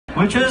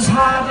Which is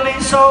hardly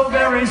so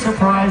very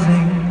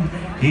surprising.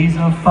 He's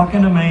a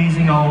fucking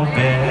amazing old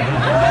bear.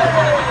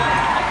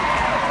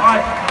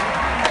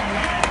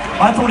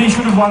 I thought he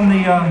should have won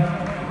the,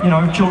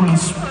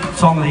 Children's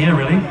Song of the Year,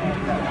 really.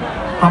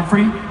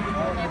 Humphrey.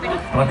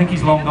 But I think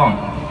he's long gone.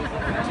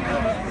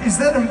 Is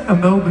that a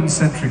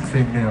Melbourne-centric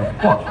thing now?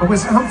 What? Or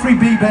was Humphrey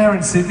B. Bear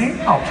in Sydney?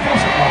 Oh, of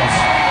course it was.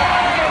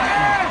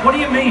 What do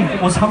you mean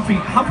it was Humphrey?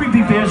 Humphrey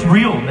B. Bear's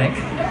real, Nick.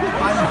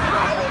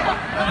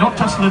 Not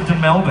just lived in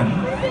Melbourne.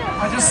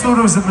 I just thought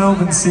it was a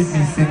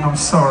Melbourne-Sydney thing. I'm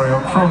sorry,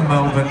 I'm from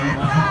Melbourne.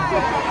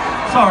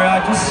 Sorry,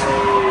 I just...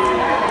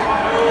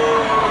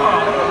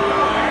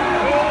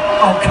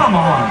 Oh, come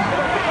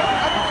on.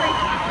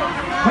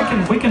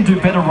 We can do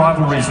better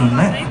rivalries than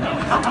that.